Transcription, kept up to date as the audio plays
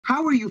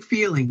How are you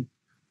feeling?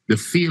 The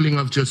feeling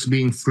of just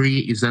being free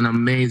is an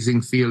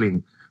amazing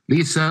feeling.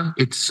 Lisa,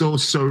 it's so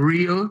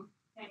surreal.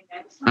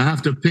 I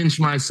have to pinch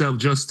myself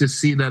just to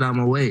see that I'm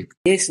awake.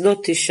 Yes,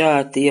 Dr.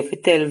 Shorty, if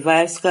you tell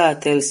Vybz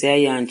Kartel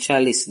say I and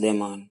Chalice them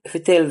man. If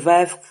you tell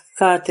Vybz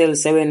Kartel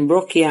say when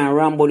Brocky and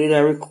Rambo did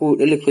a recruit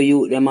the little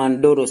youth them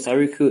and Dodos a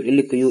recruit the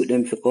little youth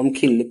them to come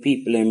kill the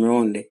people them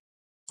round there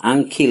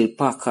and kill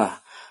Packer.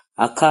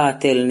 A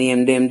cartel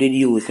name them did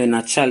use when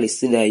a Chalice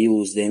did I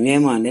use them. Yeah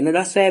man, then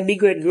that's why a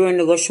big red growing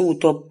to go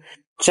shoot up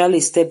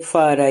Chalice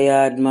stepfather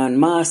yard man.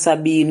 Master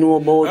B know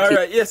about it.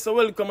 Alright, yes, so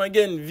welcome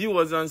again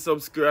viewers and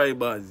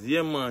subscribers.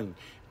 Yeah man.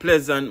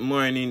 Pleasant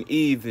morning,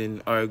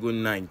 evening, or good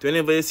night.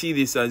 Whenever you see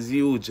this as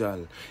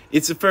usual.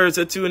 It's the first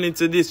to tune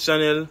into this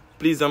channel.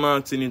 Please, I'm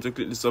asking you to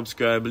click the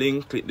subscribe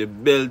link, click the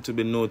bell to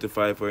be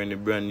notified for any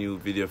brand new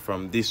video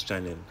from this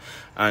channel.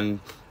 And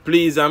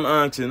please, I'm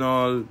asking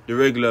all the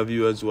regular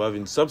viewers who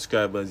haven't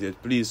subscribers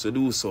yet, please to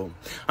do so.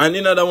 And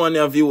another one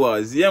of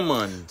viewers, yeah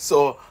man.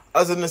 So,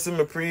 as you see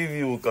my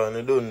preview, can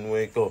I don't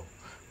wake up.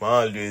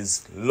 I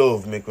always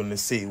love making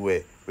see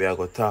where we are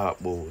going to talk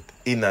about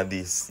in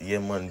this, yeah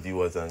man,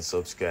 viewers and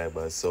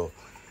subscribers. So,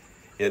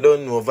 you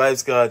don't know,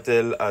 Vybz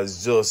Kartel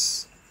has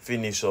just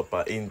finished up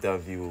an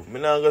interview. I'm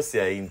not going to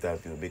say an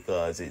interview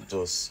because it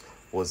just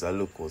was a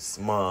little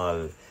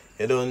small.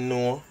 You don't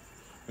know,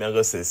 I'm going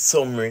to say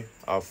summary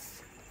of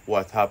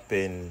what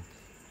happened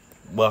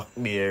back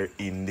there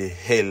in the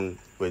hell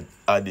with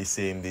at the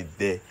same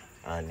day.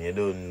 And you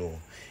don't know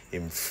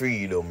him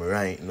freedom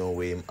right now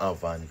where him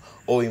have and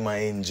how he might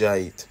enjoy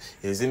it.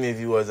 You see me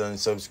viewers and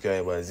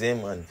subscribers, yeah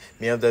man,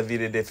 me have the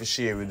video there for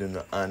share with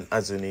you and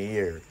as in a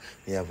year,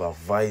 me have a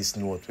voice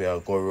note where I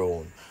go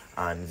around.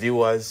 And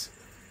viewers,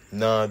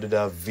 now do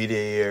that video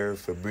here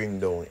for bring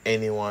down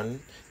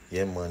anyone.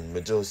 Yeah man,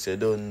 me just you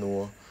don't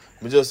know.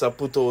 Me just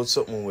put out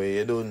something where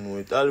you don't know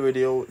it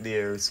already out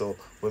there. So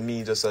what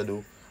me just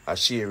do, I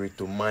share it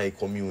to my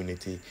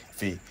community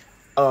for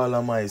all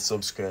of my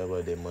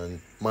subscribers them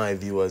and my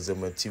viewers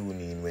them tune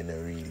in when I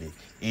really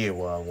hear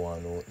what I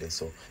want out there.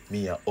 So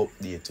me a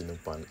updating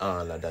upon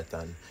all of that.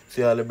 And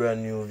for all the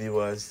brand new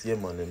viewers, yeah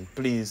man, and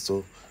please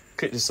so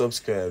click the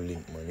subscribe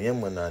link man, yeah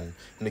man, and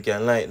you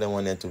can like that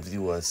one to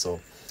viewers.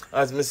 So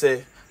as me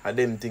say, I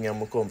them thing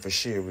I'm come for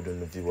share with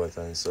the viewers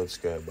and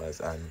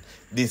subscribers. And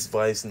this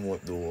voice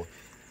note though,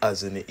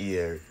 as in the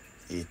ear,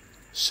 it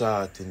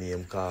Shorty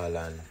name call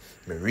and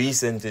me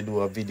recently do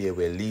a video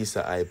where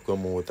Lisa Hype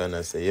come out and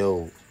I say,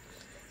 yo,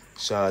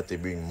 Shorty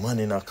bring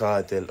money in a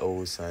cartel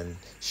house and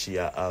she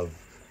have,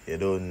 you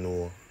don't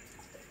know,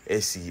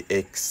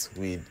 SEX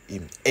with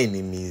him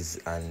enemies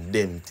and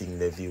them thing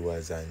the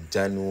viewers. And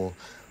Jano,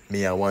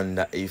 me I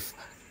wonder if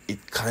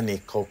it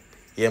connect up.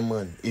 Yeah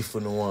man, if you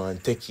don't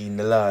want take in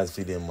the last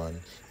video man,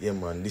 yeah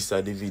man, this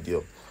is the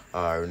video.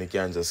 Or you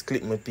can just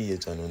click my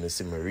page and you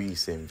see my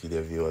recent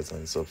video viewers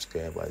and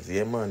subscribers.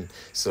 Yeah man.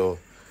 So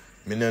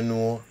I don't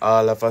know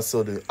all of a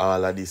sudden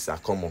all of this are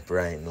come up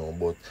right now.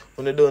 But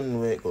when you don't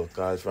know it,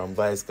 because from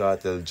Vybz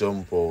Kartel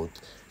jump out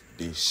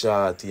the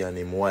Shorty and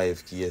him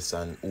wife case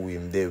and who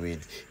him there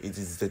with, it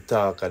is the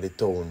talk of the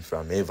town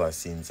from ever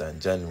since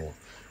and January.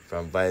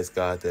 From Vybz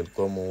Kartel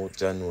come out,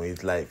 January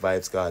it's like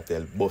Vybz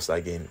Kartel boss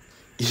again.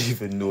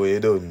 Even though you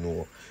don't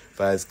know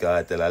Vybz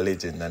Kartel a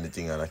legend and the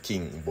thing and a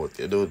king, but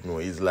you don't know,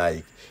 it's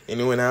like, you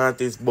know, when an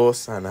artist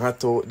boss and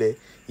hot out there,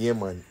 yeah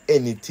man,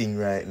 anything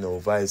right now,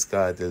 Vybz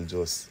Kartel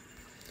just,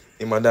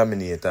 him a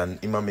dominate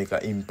and him a make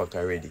an impact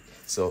already.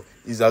 So,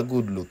 it's a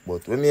good look,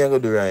 but when me I go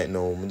do right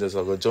now, I'm just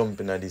going to jump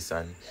into this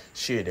and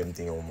share them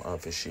things I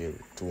have to share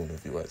with two of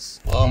viewers.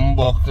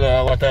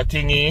 Buckler, what a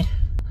thingy.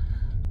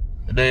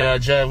 They are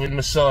drive with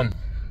my son.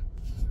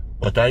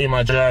 But I am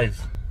a drive.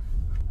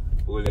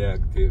 Fully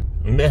active.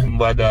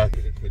 Remember that.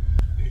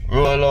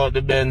 Roll out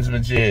the Benz, my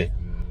J.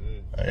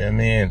 I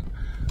mean,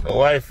 the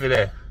wife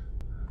there.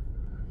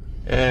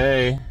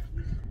 Hey.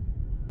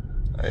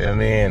 I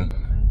mean,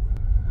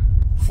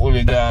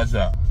 fully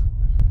Gaza.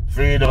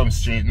 Freedom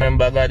Street.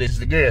 Remember God is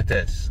the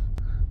greatest.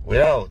 We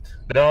out.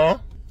 No?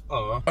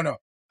 Oh no.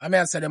 I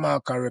mean, I say the man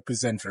can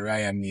represent for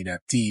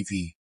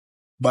RyanmediaTv.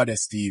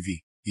 Baddest TV.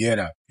 Yeah,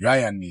 that.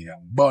 Ryan Media.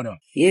 Bono.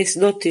 Yes,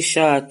 Dr.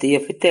 Shorty,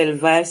 if you tell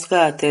Vybz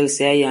Kartel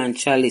say I and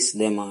Chalice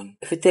them man.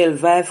 If you tell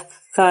Vybz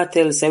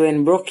Kartel say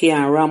when Brocky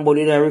and Rambo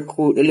did a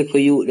recruit the little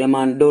youth them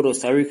and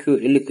Dodos a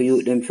recruit the little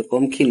youth them to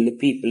come kill the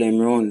people them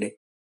round there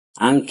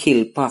and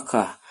kill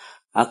Packer.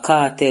 A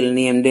cartel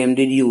name them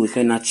did use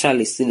when a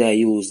Chalice did I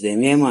use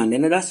them. Yeah man,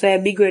 then that's why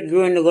a big red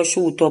growing to go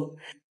shoot up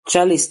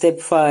Chalice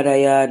stepfather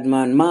yard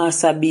man.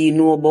 Master B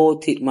know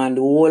about it man,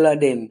 the whole of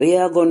them. We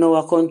are gonna know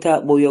a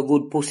contact about your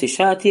good pussy.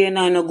 Shorty and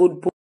a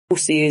good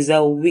pussy is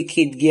a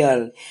wicked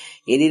girl.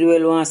 You did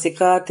well want to see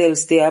Kartel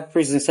stay at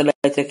prison so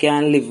that you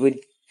can live with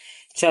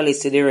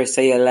Chalice the rest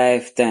of your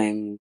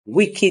lifetime.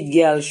 Wicked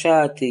girl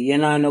Shorty, you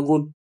know no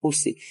good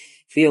pussy.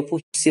 For your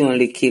pussy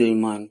only kill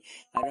man.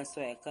 And that's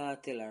why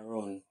Kartel a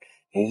run.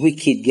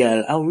 Wicked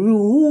girl.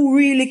 Who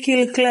really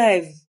kill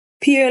Clive?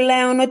 Pure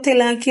lion no tell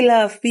and kill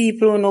off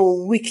people.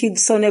 No wicked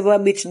son of a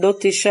bitch.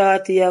 Dirty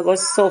Shorty. You go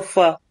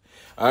suffer.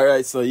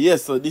 Alright, so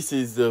yes, so this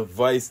is the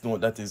voice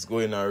note that is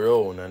going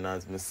around, and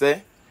as me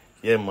say,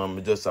 yeah man,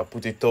 me just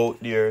put it out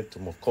there to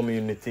my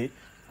community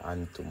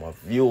and to my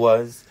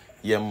viewers.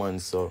 Yeah man,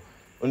 so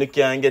you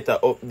can get an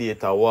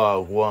update of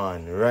what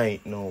one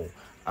right now.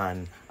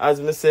 And as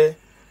me say,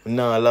 we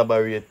now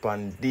elaborate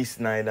on this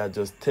night. I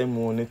just tell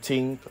me what you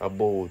think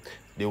about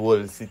the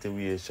whole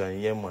situation.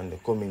 Yeah man, the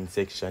comment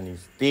section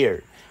is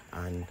there.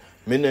 And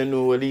me no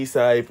know when Lisa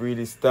hype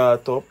really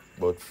start up,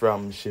 but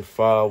from she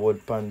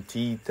forward pan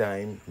tea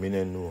time, me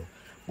no know.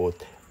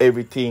 But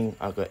everything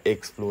I can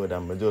explode,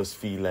 and I just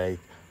feel like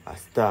I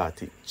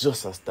start it,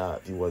 just a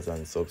start viewers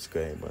and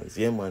subscribers.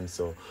 Yeah man,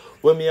 so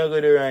when me I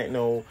go there right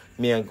now,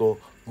 me I go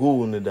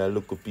on that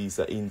look a piece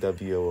of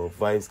interview of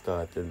Vybz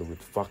Kartel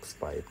with Fox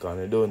 5. Because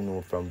I don't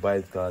know from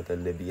Vybz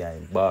Kartel they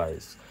behind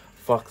bars.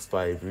 Fox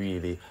 5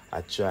 really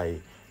I try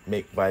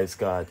make Vybz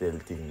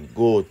Kartel thing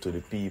go to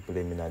the people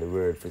in the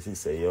world for to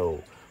say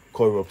yo,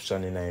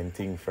 corruption in him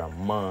thing from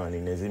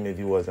morning. As him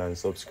viewers and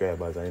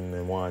subscribers and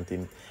him want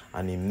him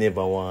and him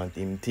never want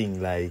him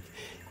thing like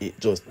it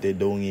just they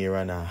down here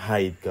and a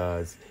hide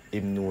cause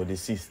him know the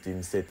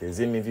system set. As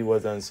him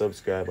viewers and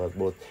subscribers,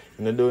 but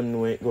you don't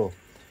know it go.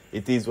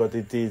 It is what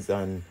it is,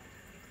 and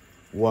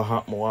what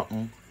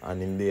happen,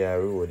 and in the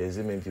road, there's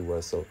a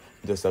viewers, so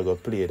just I go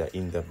play that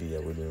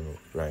interview with you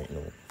right now.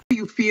 How are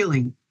you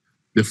feeling?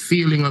 The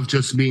feeling of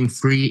just being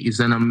free is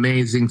an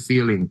amazing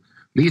feeling.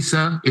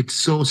 Lisa, it's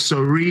so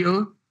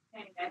surreal.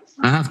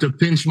 I have to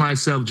pinch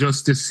myself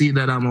just to see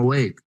that I'm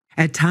awake.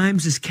 At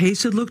times, his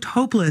case had looked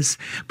hopeless,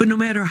 but no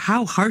matter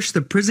how harsh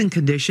the prison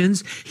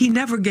conditions, he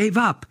never gave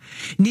up.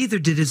 Neither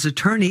did his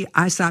attorney,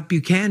 Isaac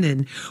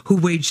Buchanan, who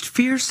waged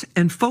fierce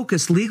and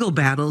focused legal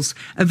battles,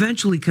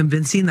 eventually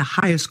convincing the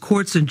highest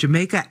courts in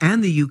Jamaica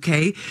and the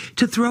UK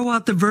to throw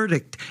out the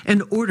verdict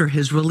and order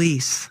his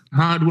release.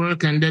 Hard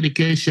work and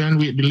dedication,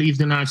 we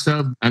believed in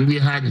ourselves, and we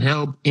had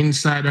help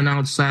inside and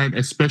outside,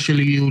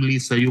 especially you,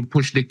 Lisa. You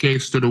pushed the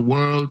case to the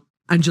world.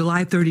 On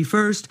July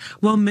 31st,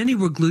 while many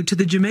were glued to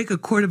the Jamaica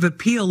Court of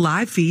Appeal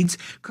live feeds,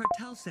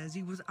 Kartel says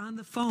he was on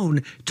the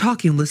phone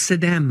talking with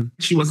Saddam.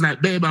 She was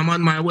like, babe, I'm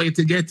on my way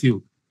to get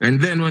you.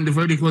 And then when the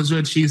verdict was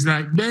read, she's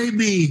like,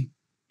 baby,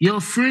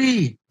 you're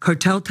free.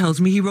 Kartel tells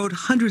me he wrote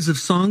hundreds of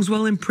songs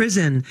while in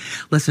prison.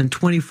 Less than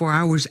 24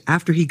 hours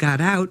after he got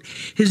out,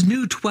 his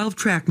new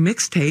 12-track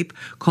mixtape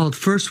called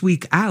First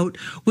Week Out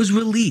was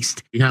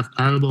released. We have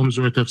albums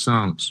worth of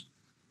songs.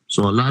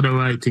 So a lot of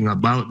writing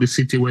about the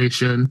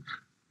situation,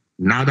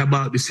 not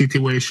about the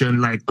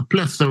situation, like a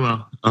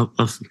plethora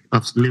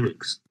of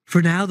lyrics.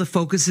 For now, the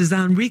focus is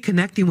on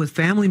reconnecting with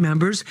family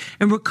members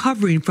and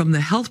recovering from the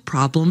health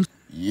problems.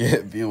 Yeah,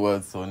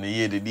 viewers, so you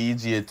hear the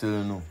DJ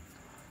tell you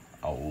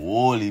a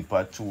whole heap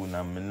of tune,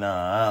 and I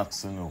not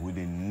ask you, we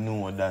didn't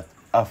know that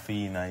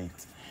happy night.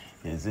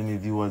 Yes, me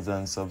viewers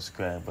and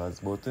subscribers,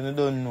 but you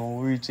don't know,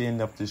 we reach the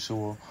end of the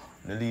show.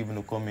 Leave in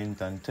the comment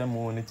and tell me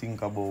what you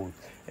think about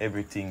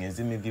everything.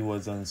 As me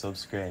viewers and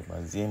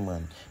subscribers, yeah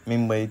man.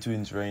 Remember it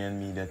twins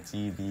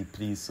RyanmediaTV,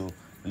 please so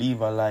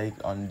leave a like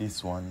on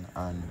this one,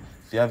 and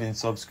if you haven't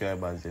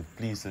subscribers yet,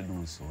 please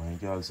do so. And you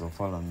can also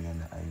follow me on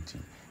the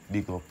IG.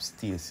 Big up,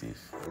 stay safe.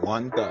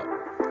 One top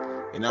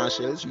in our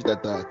shell street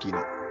attack, you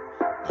know,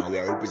 and we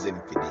are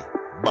representing for the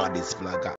baddest flag.